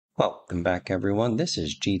Welcome back, everyone. This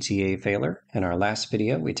is GTA Failer. In our last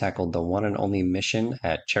video, we tackled the one and only mission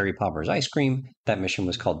at Cherry Popper's Ice Cream. That mission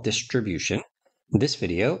was called Distribution. This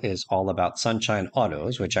video is all about Sunshine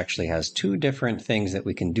Autos, which actually has two different things that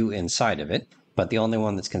we can do inside of it, but the only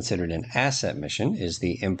one that's considered an asset mission is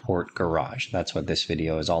the Import Garage. That's what this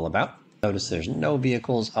video is all about. Notice there's no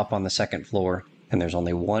vehicles up on the second floor, and there's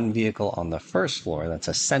only one vehicle on the first floor. That's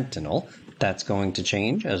a Sentinel. That's going to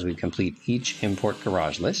change as we complete each import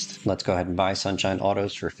garage list. Let's go ahead and buy Sunshine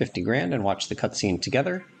Autos for 50 grand and watch the cutscene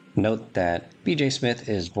together. Note that BJ Smith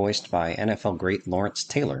is voiced by NFL great Lawrence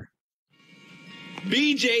Taylor.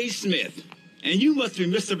 BJ Smith, and you must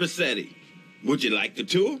be Mr. Bassetti. Would you like the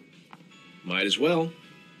tour? Might as well.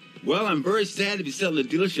 Well, I'm very sad to be selling the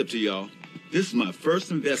dealership to y'all. This is my first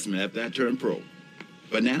investment after I turned pro.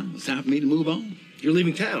 But now, it's time for me to move on. You're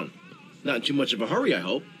leaving town. Not in too much of a hurry, I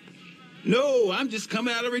hope. No, I'm just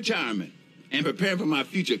coming out of retirement and preparing for my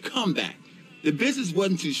future comeback. The business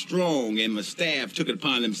wasn't too strong, and my staff took it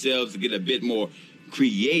upon themselves to get a bit more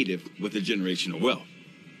creative with the generational wealth.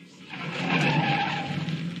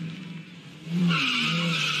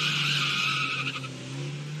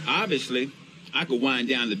 Obviously, I could wind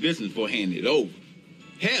down the business before handing it over.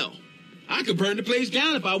 Hell, I could burn the place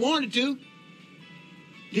down if I wanted to.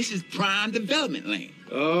 This is prime development land.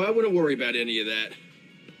 Oh, I wouldn't worry about any of that.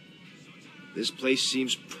 This place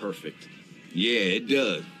seems perfect. Yeah, it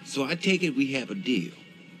does. So I take it we have a deal.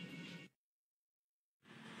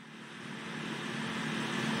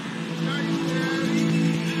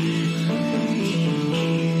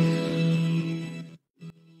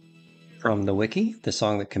 From the wiki, the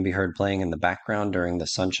song that can be heard playing in the background during the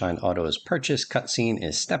Sunshine Autos purchase cutscene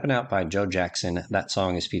is Steppin' Out by Joe Jackson. That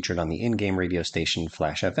song is featured on the in-game radio station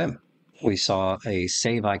Flash FM. We saw a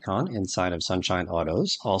save icon inside of Sunshine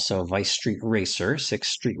Autos. Also, Vice Street Racer, 6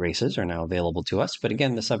 street races are now available to us. But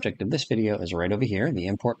again, the subject of this video is right over here, the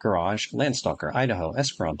Import Garage, Landstalker, Idaho,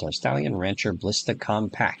 Esperanto, Stallion, Rancher, Blista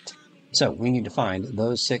Compact. So we need to find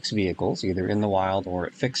those 6 vehicles, either in the wild or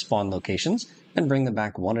at fixed spawn locations, and bring them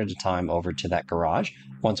back one at a time over to that garage.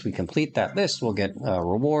 Once we complete that list, we'll get a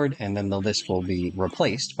reward, and then the list will be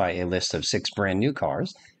replaced by a list of 6 brand new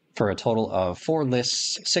cars, for a total of 4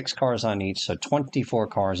 lists, 6 cars on each, so 24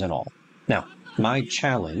 cars in all. Now, my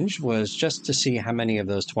challenge was just to see how many of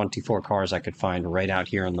those 24 cars I could find right out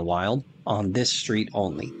here in the wild on this street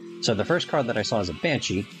only. So the first car that I saw is a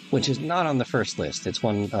Banshee, which is not on the first list. It's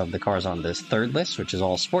one of the cars on this third list, which is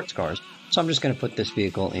all sports cars. So I'm just going to put this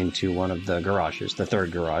vehicle into one of the garages, the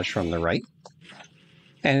third garage from the right.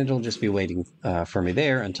 And it'll just be waiting for me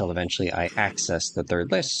there until eventually I access the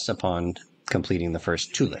third list upon completing the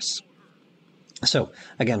first 2 lists. So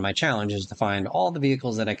again, my challenge is to find all the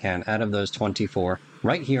vehicles that I can out of those 24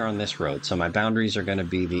 right here on this road. So my boundaries are going to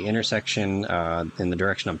be the intersection in the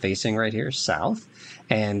direction I'm facing right here, south,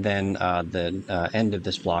 and then the end of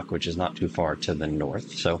this block, which is not too far to the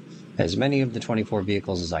north. So as many of the 24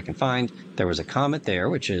 vehicles as I can find. There was a Comet there,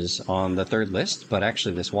 which is on the third list, but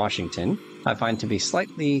actually this Washington I find to be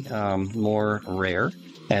slightly more rare.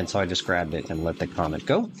 And so I just grabbed it and let the Comet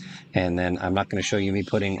go. And then I'm not going to show you me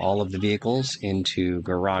putting all of the vehicles into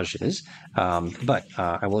garages, but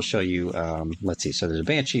I will show you, let's see, so there's a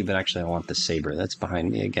Banshee, but actually I want the Sabre. That's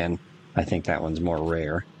behind me again. I think that one's more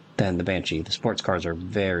rare than the Banshee. The sports cars are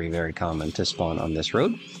very, very common to spawn on this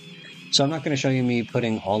road. So I'm not going to show you me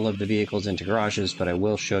putting all of the vehicles into garages, but I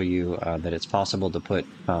will show you that it's possible to put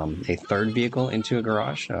a third vehicle into a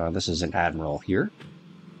garage. This is an Admiral here.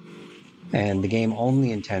 And the game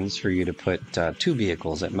only intends for you to put 2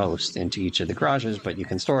 vehicles at most into each of the garages, but you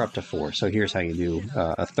can store up to 4. So here's how you do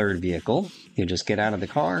a third vehicle. You just get out of the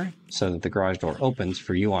car so that the garage door opens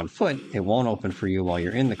for you on foot. It won't open for you while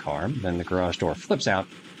you're in the car. Then the garage door flips out,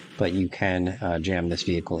 but you can jam this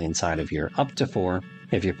vehicle inside of here up to 4.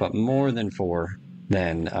 If you put more than 4,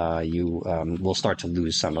 then you will start to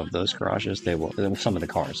lose some of those garages. They will, some of the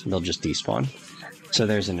cars, they'll just despawn. So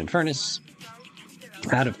there's an Infernus.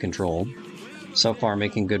 Out of control. So far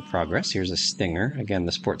making good progress. Here's a Stinger. Again,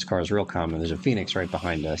 the sports car is real common. There's a Phoenix right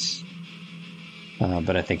behind us.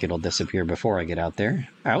 But I think it'll disappear before I get out there.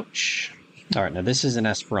 Ouch. Alright, now this is an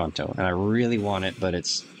Esperanto, and I really want it, but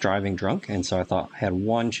it's driving drunk, and so I thought I had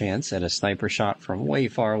one chance at a sniper shot from way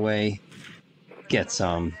far away. Get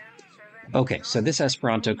some. Okay, so this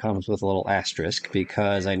Esperanto comes with a little asterisk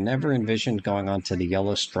because I never envisioned going on to the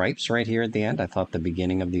yellow stripes right here at the end. I thought the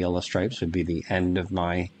beginning of the yellow stripes would be the end of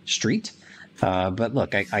my street. But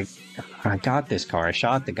look, I got this car. I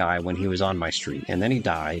shot the guy when he was on my street, and then he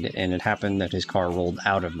died, and it happened that his car rolled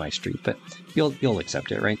out of my street. But you'll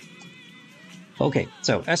accept it, right? Okay,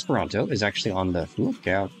 so Esperanto is actually on the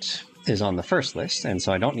lookout. is on the first list, and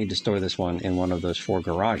so I don't need to store this one in one of those 4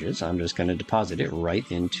 garages. I'm just going to deposit it right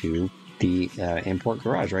into the import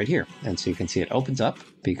garage right here. And so you can see it opens up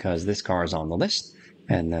because this car is on the list.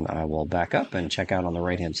 And then I will back up and check out on the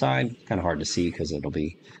right-hand side. Kind of hard to see because it'll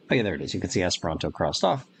be... Oh, yeah, there it is. You can see Esperanto crossed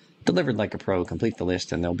off. Delivered like a pro. Complete the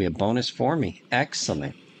list, and there'll be a bonus for me.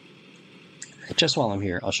 Excellent. Just while I'm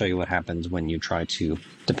here, I'll show you what happens when you try to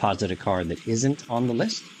deposit a car that isn't on the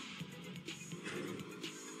list.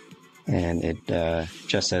 And it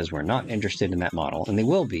just says we're not interested in that model. And they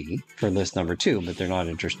will be for list number 2, but they're not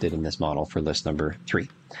interested in this model for list number 3.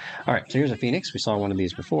 All right, so here's a Phoenix. We saw one of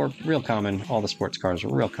these before. Real common. All the sports cars are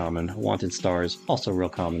real common. Wanted stars, also real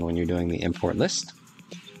common when you're doing the import list.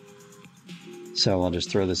 So I'll just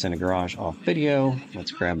throw this in a garage off video.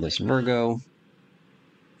 Let's grab this Virgo.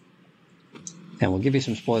 And we'll give you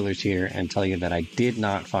some spoilers here and tell you that I did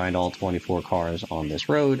not find all 24 cars on this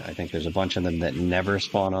road. I think there's a bunch of them that never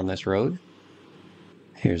spawn on this road.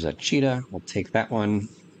 Here's a Cheetah. We'll take that one.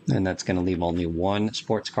 And that's going to leave only 1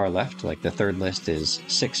 sports car left. Like the third list is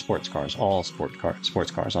 6 sports cars, all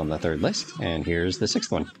sports cars on the third list. And here's the 6th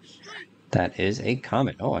one. That is a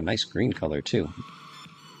Comet. Oh, a nice green color too.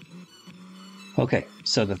 Okay,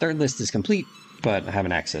 so the third list is complete, but I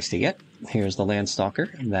haven't accessed it yet. Here's the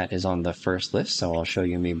Landstalker. That is on the first list, so I'll show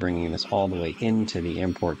you me bringing this all the way into the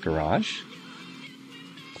import garage.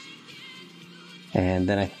 And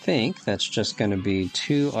then I think that's just going to be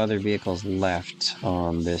 2 other vehicles left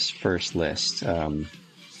on this first list.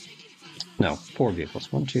 No, 4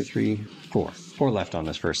 vehicles. 1, 2, 3, 4. 4 left on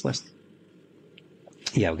this first list.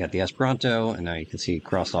 Yeah, we got the Esperanto, and now you can see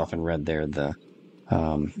crossed off in red there the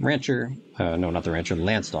Rancher. No, not the Rancher, the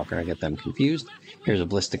Landstalker. I get them confused. Here's a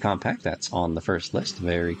Blista Compact. That's on the first list.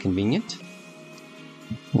 Very convenient.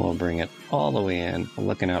 We'll bring it all the way in.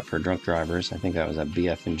 Looking out for drunk drivers. I think that was a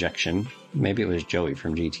BF injection. Maybe it was Joey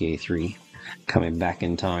from GTA 3 coming back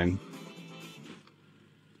in time.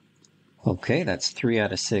 Okay, that's 3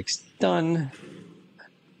 out of 6 done.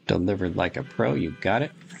 Delivered like a pro. You got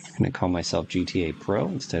it. I'm going to call myself GTA Pro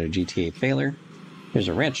instead of GTA Failure. Here's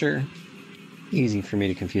a Rancher. Easy for me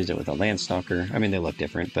to confuse it with a Landstalker. I mean, they look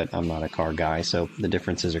different, but I'm not a car guy, so the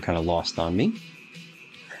differences are kind of lost on me.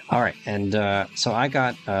 All right, and so I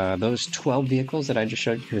got those 12 vehicles that I just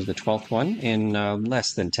showed you. Here's the 12th one in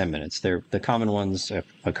less than 10 minutes. The common ones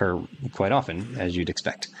occur quite often, as you'd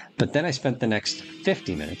expect. But then I spent the next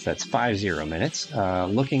 50 minutes, that's 50 minutes,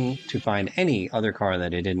 looking to find any other car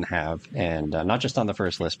that it didn't have, and not just on the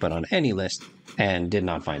first list, but on any list, and did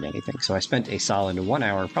not find anything. So I spent a solid 1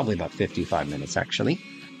 hour, probably about 55 minutes actually,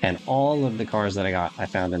 and all of the cars that I got, I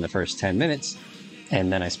found in the first 10 minutes. And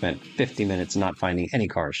then I spent 50 minutes not finding any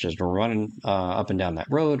cars, just running up and down that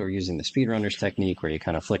road or using the speedrunners technique where you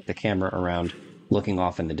kind of flick the camera around, looking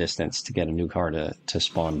off in the distance to get a new car to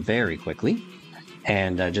spawn very quickly.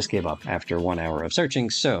 And I just gave up after 1 hour of searching.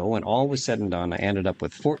 So when all was said and done, I ended up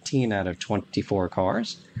with 14 out of 24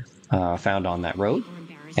 cars found on that road.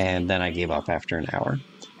 And then I gave up after an hour.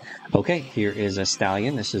 Okay, here is a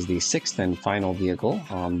Stallion. This is the 6th and final vehicle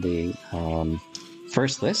on the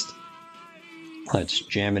first list. Let's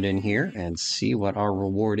jam it in here and see what our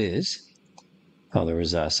reward is. Oh, there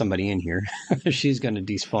was somebody in here. She's going to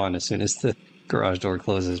despawn as soon as the garage door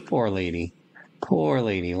closes. Poor lady. Poor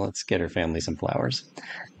lady. Let's get her family some flowers.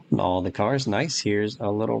 And all the cars. Nice. Here's a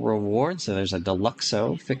little reward. So there's a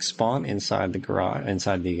Deluxo fixed spawn inside the garage,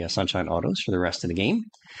 inside the Sunshine Autos for the rest of the game.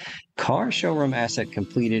 Car showroom asset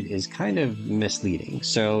completed is kind of misleading.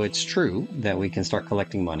 So it's true that we can start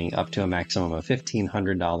collecting money up to a maximum of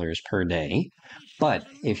 $1,500 per day. But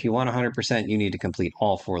if you want 100%, you need to complete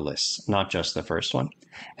all 4 lists, not just the first one.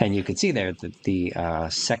 And you can see there that the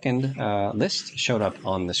second list showed up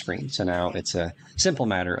on the screen. So now it's a simple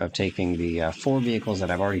matter of taking the 4 vehicles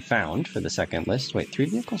that I've already found for the second list. Wait, 3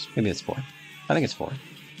 vehicles? Maybe it's 4. I think it's 4.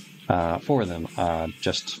 4 of them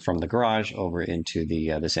just from the garage over into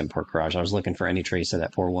the this import garage. I was looking for any trace of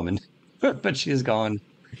that poor woman, but she's gone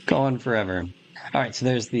forever. All right, so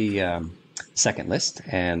there's the second list,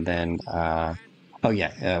 and then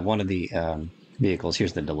one of the vehicles,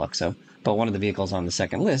 here's the Deluxo, but one of the vehicles on the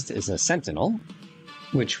second list is a Sentinel,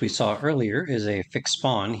 which we saw earlier is a fixed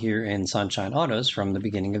spawn here in Sunshine Autos from the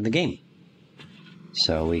beginning of the game.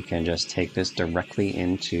 So we can just take this directly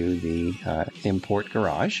into the import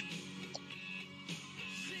garage.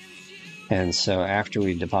 And so after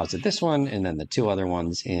we deposit this one and then the 2 other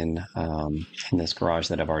ones in this garage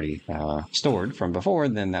that I've already stored from before,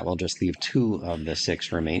 then that will just leave 2 of the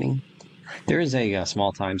 6 remaining. There is a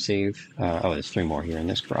small time save. There's 3 more here in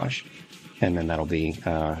this garage. And then that'll be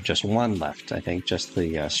just 1 left, I think. Just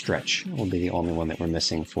the stretch will be the only one that we're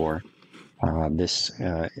missing for this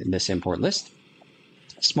import list.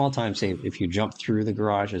 Small time save if you jump through the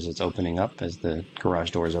garage as it's opening up, as the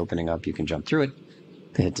garage door is opening up, you can jump through it.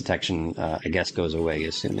 The hit detection, I guess, goes away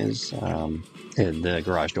as soon as the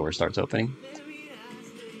garage door starts opening.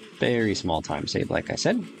 Very small time save, like I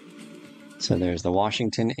said. So there's the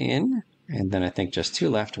Washington Inn, and then I think just two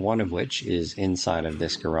left, one of which is inside of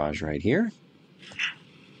this garage right here.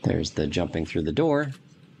 There's the jumping through the door.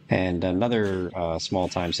 And another small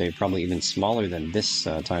time save, probably even smaller than this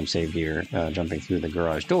time save here, jumping through the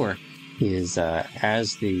garage door, is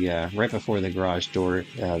as the right before the garage door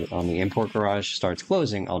on the import garage starts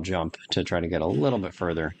closing, I'll jump to try to get a little bit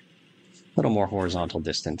further, a little more horizontal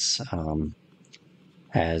distance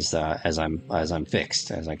as I'm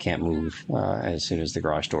fixed, as I can't move as soon as the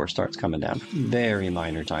garage door starts coming down. Very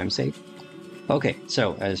minor time save. Okay,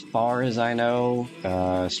 so as far as I know,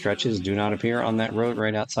 stretches do not appear on that road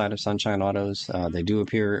right outside of Sunshine Autos. They do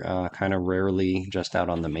appear kind of rarely just out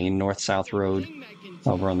on the main north-south road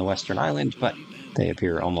over on the Western Island, but they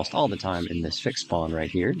appear almost all the time in this fixed spawn right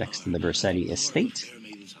here next to the Bersetti Estate.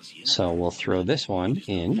 So we'll throw this one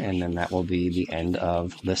in, and then that will be the end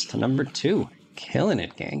of list number 2. Killing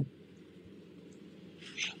it, gang.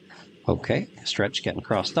 Okay, stretch getting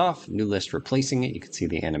crossed off, new list replacing it. You can see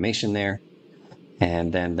the animation there.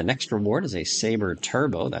 And then the next reward is a Sabre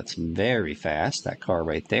Turbo. That's very fast, that car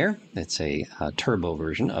right there. It's a turbo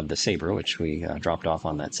version of the Sabre, which we dropped off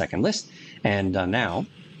on that second list. And now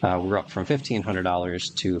we're up from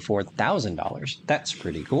 $1,500 to $4,000. That's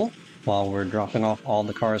pretty cool. While we're dropping off all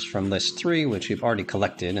the cars from list 3, which we've already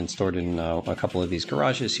collected and stored in a couple of these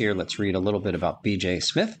garages here, let's read a little bit about BJ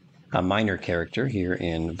Smith, a minor character here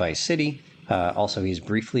in Vice City. Also, he's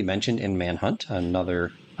briefly mentioned in Manhunt,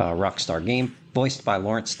 another Rockstar game, voiced by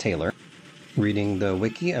Lawrence Taylor. Reading the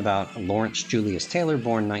wiki about Lawrence Julius Taylor,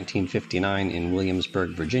 born 1959 in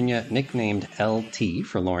Williamsburg, Virginia, nicknamed LT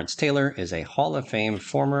for Lawrence Taylor, is a Hall of Fame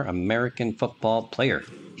former American football player.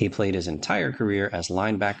 He played his entire career as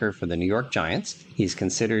linebacker for the New York Giants. He's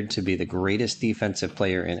considered to be the greatest defensive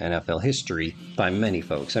player in NFL history by many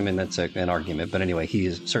folks. I mean, that's an argument, but anyway, he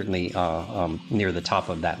is certainly near the top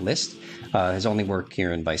of that list. His only work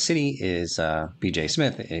here in Vice City is BJ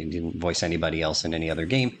Smith. He didn't voice anybody else in any other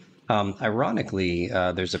game. Ironically,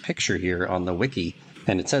 there's a picture here on the wiki,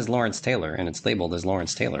 and it says Lawrence Taylor, and it's labeled as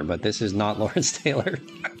Lawrence Taylor, but this is not Lawrence Taylor.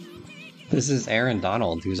 This is Aaron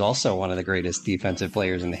Donald, who's also one of the greatest defensive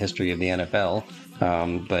players in the history of the NFL,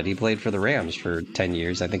 but he played for the Rams for 10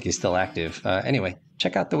 years. I think he's still active. Anyway,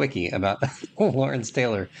 check out the wiki about Lawrence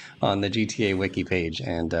Taylor on the GTA wiki page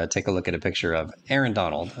and take a look at a picture of Aaron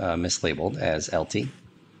Donald, mislabeled as LT.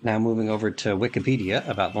 Now moving over to Wikipedia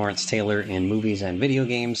about Lawrence Taylor in movies and video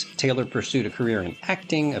games. Taylor pursued a career in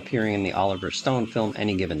acting, appearing in the Oliver Stone film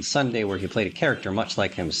Any Given Sunday, where he played a character much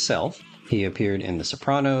like himself. He appeared in The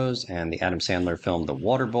Sopranos and the Adam Sandler film The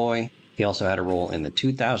Waterboy. He also had a role in the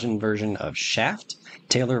 2000 version of Shaft.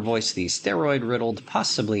 Taylor voiced the steroid-riddled,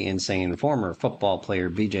 possibly insane former football player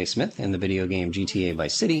BJ Smith in the video game GTA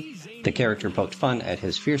Vice City. The character poked fun at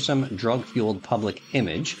his fearsome, drug-fueled public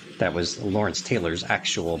image. That was Lawrence Taylor's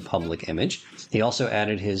actual public image. He also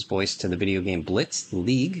added his voice to the video game Blitz,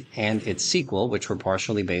 League, and its sequel, which were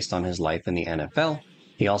partially based on his life in the NFL.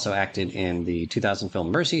 He also acted in the 2000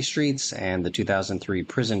 film Mercy Streets and the 2003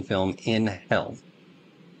 prison film In Hell.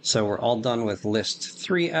 So we're all done with list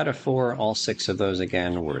 3 out of 4. All 6 of those,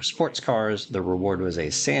 again, were sports cars. The reward was a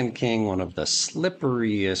Sand King, one of the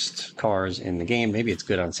slipperiest cars in the game. Maybe it's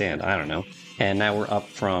good on sand, I don't know. And now we're up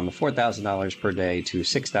from $4,000 per day to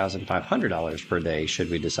 $6,500 per day should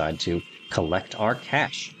we decide to collect our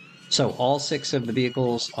cash. So all 6 of the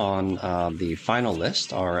vehicles on the final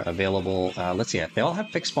list are available. Let's see, they all have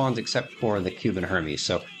fixed spawns except for the Cuban Hermes.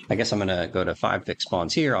 So I guess I'm going to go to 5 fixed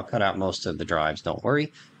spawns here. I'll cut out most of the drives, don't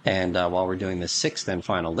worry. And while we're doing the 6th and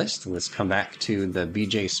final list, let's come back to the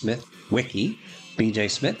BJ Smith wiki. BJ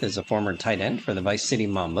Smith is a former tight end for the Vice City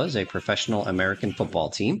Mambas, a professional American football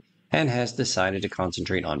team, and has decided to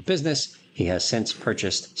concentrate on business. He has since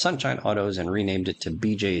purchased Sunshine Autos and renamed it to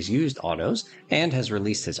BJ's Used Autos, and has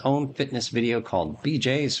released his own fitness video called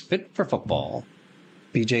BJ's Fit for Football.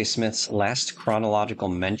 BJ Smith's last chronological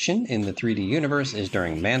mention in the 3D universe is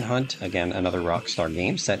during Manhunt, again another Rockstar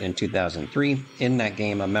game set in 2003. In that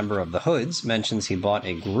game, a member of the Hoods mentions he bought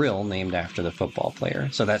a grill named after the football player.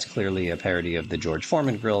 So that's clearly a parody of the George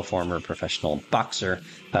Foreman grill, former professional boxer.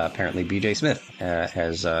 Apparently BJ Smith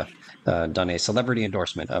has done a celebrity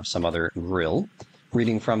endorsement of some other grill.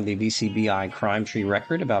 Reading from the VCBI crime tree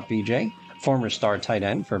record about BJ, former star tight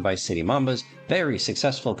end for Vice City Mambas, very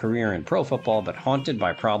successful career in pro football, but haunted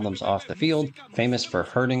by problems off the field, famous for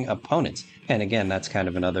hurting opponents. And again, that's kind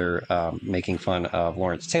of another making fun of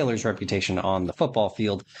Lawrence Taylor's reputation on the football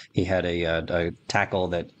field. He had a tackle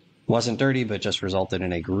that wasn't dirty, but just resulted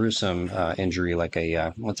in a gruesome injury, like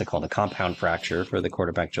a what's it called, a compound fracture for the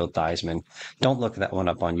quarterback Joe Theismann. Don't look that one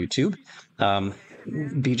up on YouTube.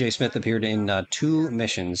 BJ Smith appeared in 2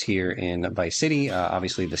 missions here in Vice City.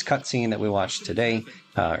 Obviously, this cutscene that we watched today,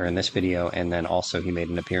 or in this video, and then also he made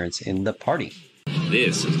an appearance in The Party.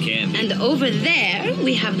 This is Candy. And over there,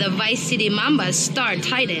 we have the Vice City Mamba's star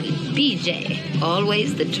tight end, BJ.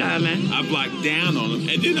 Always the charmer. I blocked down on him,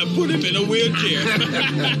 and then I put him in a wheelchair.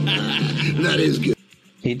 That is good.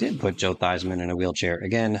 He did put Joe Theismann in a wheelchair.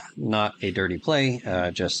 Again, not a dirty play,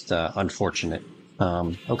 just unfortunate.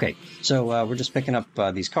 Okay, so we're just picking up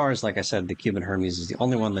these cars. Like I said, the Cuban Hermes is the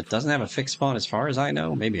only one that doesn't have a fixed spawn as far as I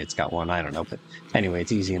know. Maybe it's got one, I don't know. But anyway,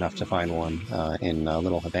 it's easy enough to find one in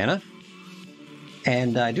Little Havana.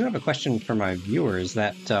 And I do have a question for my viewers.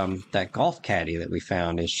 That golf caddy that we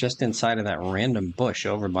found is just inside of that random bush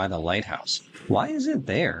over by the lighthouse. Why is it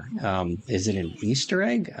there? Is it an Easter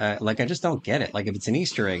egg? I just don't get it. Like, if it's an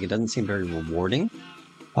Easter egg, it doesn't seem very rewarding.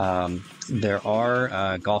 There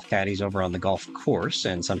are golf caddies over on the golf course,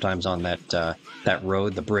 and sometimes on that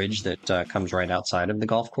road, the bridge that comes right outside of the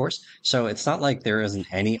golf course. So it's not like there isn't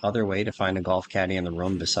any other way to find a golf caddy in the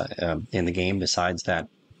room in the game besides that.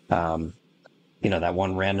 That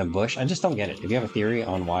one random bush. I just don't get it. If you have a theory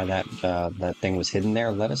on why that thing was hidden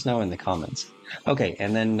there, let us know in the comments. Okay,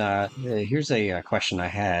 and then here's a question I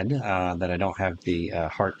had that I don't have the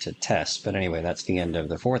heart to test. But anyway, that's the end of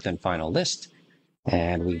the 4th and final list.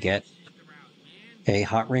 And we get a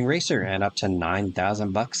hot ring racer and up to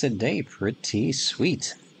 $9,000 a day. Pretty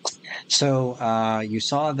sweet. So you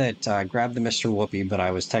saw that I grabbed the Mr. Whoopi, but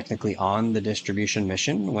I was technically on the distribution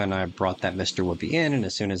mission when I brought that Mr. Whoopi in. And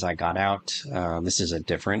as soon as I got out, this is a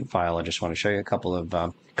different file. I just want to show you a couple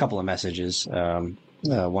of messages,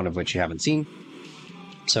 one of which you haven't seen.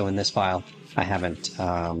 So in this file, I haven't.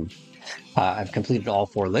 I've completed all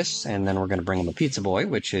 4 lists, and then we're going to bring him a Pizza Boy,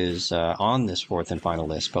 which is on this 4th and final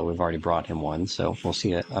list, but we've already brought him one. So we'll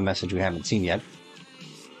see a message we haven't seen yet.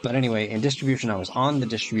 But anyway, in distribution, I was on the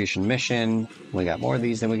distribution mission. We got more of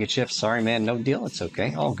these than we could ship. Sorry, man, no deal. It's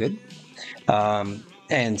okay. All good.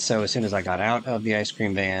 And so as soon as I got out of the ice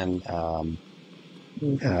cream van,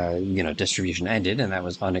 distribution ended, and that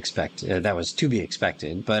was unexpected. That was to be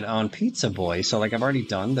expected. But on Pizza Boy, so I've already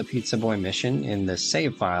done the Pizza Boy mission in the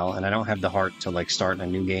save file, and I don't have the heart to start a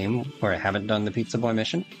new game where I haven't done the Pizza Boy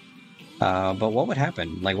mission. But what would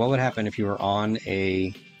happen? What would happen if you were on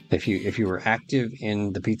if you were active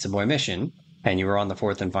in the Pizza Boy mission and you were on the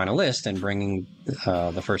 4th and final list and bringing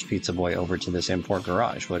the first Pizza Boy over to this import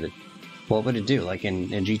garage? What would it do? Like in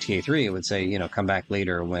GTA 3, it would say, come back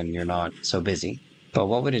later when you're not so busy. But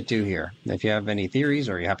what would it do here? If you have any theories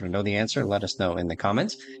or you happen to know the answer, let us know in the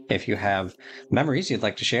comments. If you have memories you'd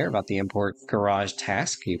like to share about the import garage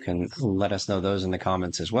task, you can let us know those in the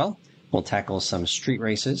comments as well. We'll tackle some street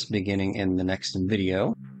races beginning in the next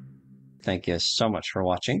video. Thank you so much for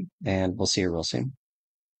watching, and we'll see you real soon.